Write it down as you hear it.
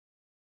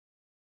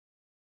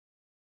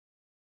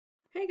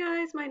Hey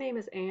guys, my name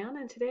is Anne,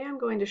 and today I'm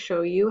going to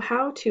show you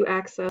how to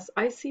access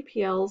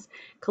ICPL's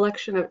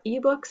collection of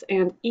ebooks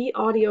and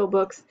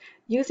e-audiobooks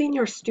using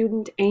your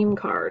student AIM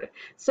card.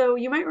 So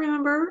you might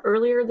remember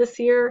earlier this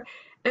year,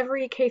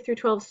 every K through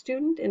 12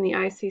 student in the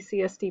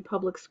ICCSD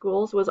public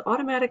schools was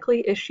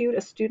automatically issued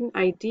a student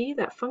ID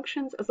that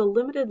functions as a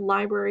limited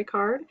library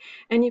card,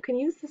 and you can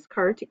use this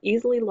card to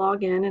easily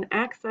log in and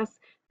access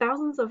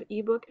thousands of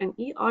ebook and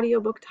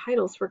e-audiobook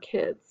titles for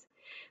kids.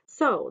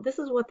 So this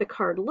is what the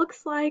card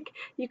looks like.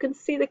 You can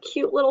see the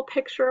cute little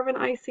picture of an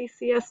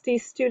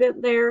ICCSD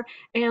student there,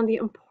 and the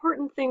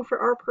important thing for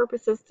our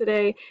purposes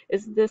today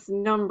is this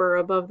number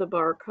above the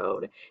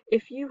barcode.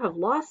 If you have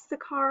lost the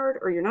card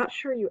or you're not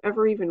sure you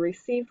ever even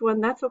received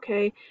one, that's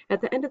okay. At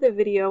the end of the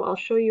video, I'll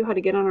show you how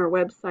to get on our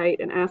website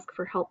and ask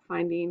for help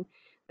finding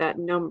that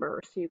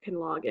number so you can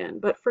log in.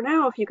 But for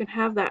now, if you can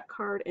have that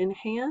card in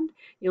hand,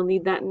 you'll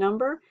need that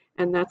number,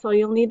 and that's all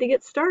you'll need to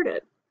get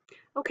started.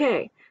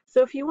 Okay,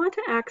 so if you want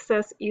to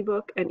access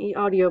ebook and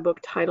e-audiobook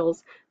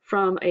titles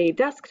from a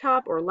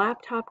desktop or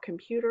laptop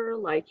computer,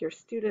 like your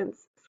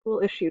student's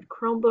school-issued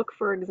Chromebook,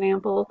 for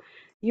example,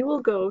 you will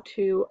go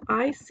to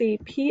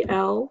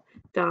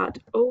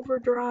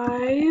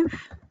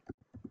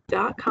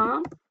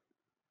icpl.overdrive.com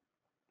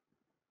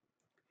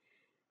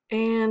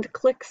and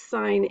click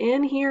Sign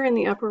In here in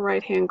the upper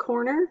right-hand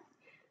corner.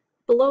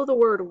 Below the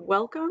word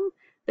Welcome,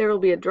 there will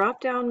be a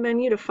drop-down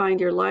menu to find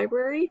your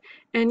library,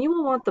 and you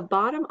will want the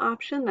bottom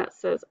option that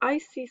says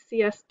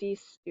ICCSD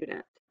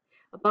Student.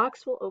 A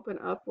box will open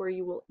up where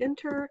you will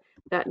enter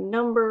that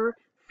number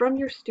from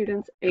your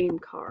student's AIM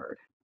card.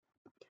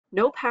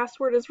 No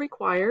password is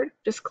required.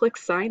 Just click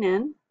Sign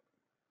In.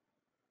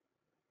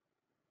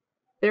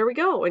 There we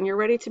go, and you're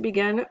ready to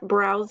begin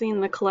browsing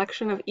the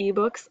collection of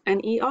ebooks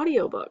and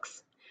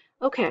e-audiobooks.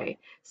 Okay,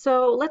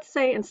 so let's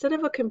say instead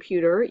of a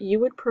computer, you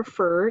would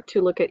prefer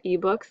to look at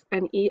ebooks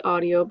and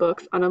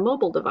e-audiobooks on a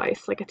mobile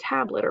device like a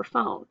tablet or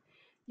phone.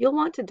 You'll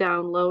want to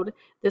download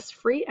this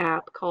free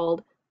app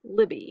called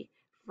Libby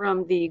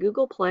from the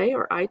Google Play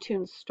or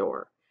iTunes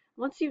Store.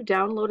 Once you've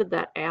downloaded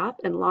that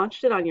app and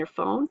launched it on your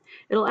phone,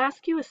 it'll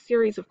ask you a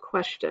series of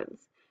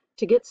questions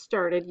to get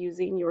started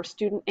using your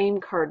student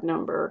AIM card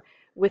number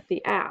with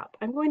the app.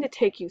 I'm going to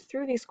take you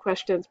through these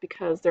questions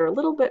because they're a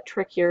little bit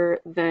trickier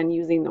than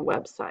using the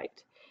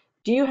website.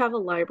 Do you have a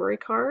library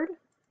card?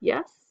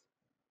 Yes.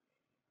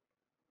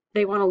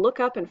 They want to look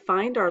up and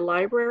find our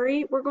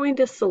library. We're going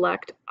to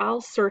select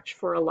I'll search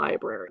for a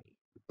library.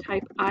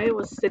 Type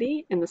Iowa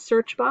City in the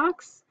search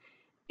box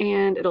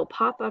and it'll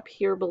pop up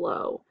here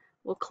below.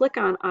 We'll click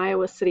on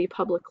Iowa City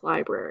Public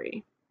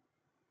Library.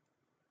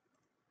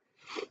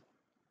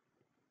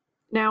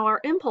 Now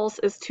our impulse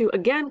is to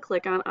again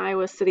click on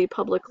Iowa City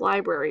Public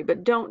Library,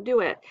 but don't do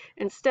it.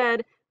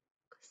 Instead,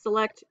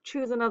 select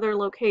choose another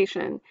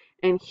location.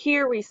 And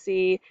here we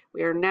see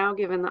we are now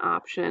given the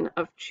option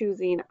of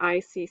choosing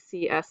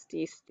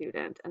ICCSD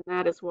student, and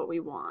that is what we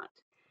want.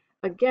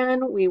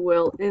 Again, we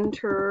will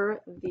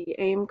enter the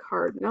AIM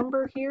card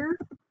number here.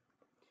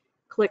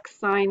 Click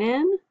sign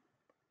in.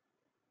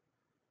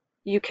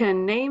 You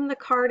can name the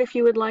card if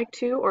you would like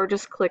to, or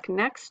just click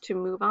next to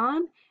move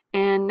on.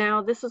 And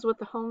now this is what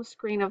the home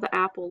screen of the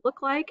app will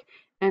look like,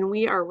 and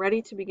we are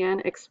ready to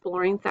begin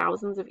exploring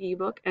thousands of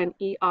ebook and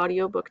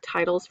e-audiobook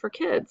titles for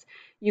kids.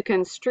 You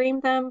can stream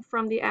them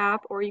from the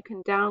app or you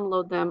can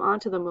download them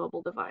onto the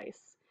mobile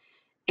device.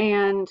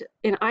 And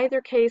in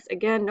either case,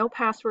 again, no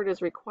password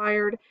is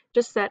required,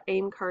 just that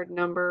AIM card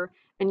number,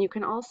 and you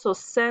can also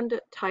send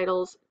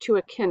titles to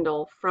a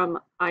Kindle from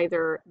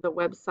either the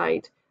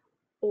website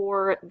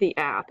or the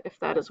app if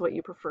that is what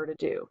you prefer to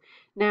do.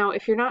 Now,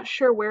 if you're not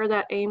sure where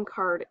that AIM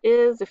card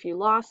is, if you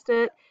lost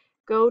it,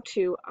 go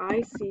to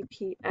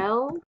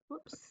icpl.org.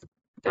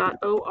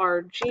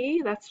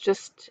 That's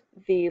just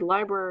the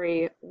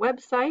library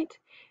website,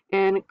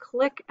 and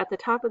click at the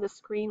top of the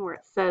screen where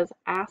it says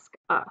Ask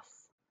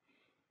Us.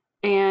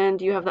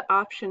 And you have the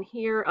option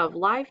here of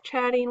live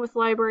chatting with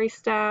library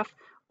staff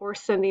or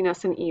sending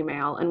us an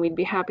email, and we'd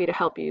be happy to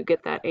help you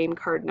get that AIM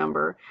card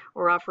number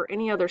or offer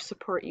any other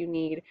support you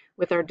need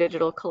with our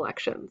digital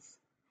collections.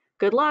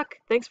 Good luck!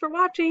 Thanks for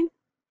watching!